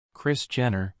Kris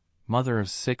Jenner, mother of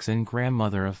 6 and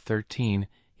grandmother of 13,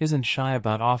 isn't shy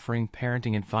about offering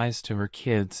parenting advice to her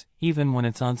kids, even when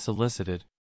it's unsolicited.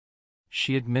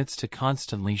 She admits to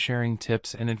constantly sharing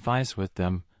tips and advice with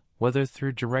them, whether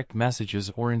through direct messages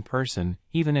or in person,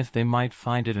 even if they might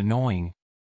find it annoying.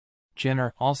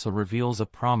 Jenner also reveals a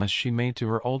promise she made to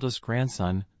her oldest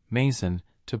grandson, Mason,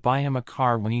 to buy him a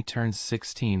car when he turns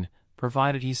 16,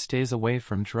 provided he stays away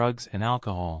from drugs and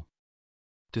alcohol.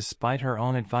 Despite her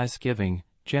own advice giving,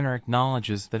 Jenner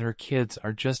acknowledges that her kids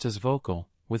are just as vocal,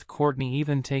 with Courtney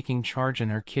even taking charge in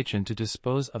her kitchen to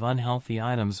dispose of unhealthy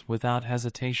items without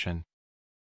hesitation.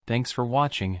 Thanks for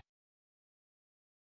watching.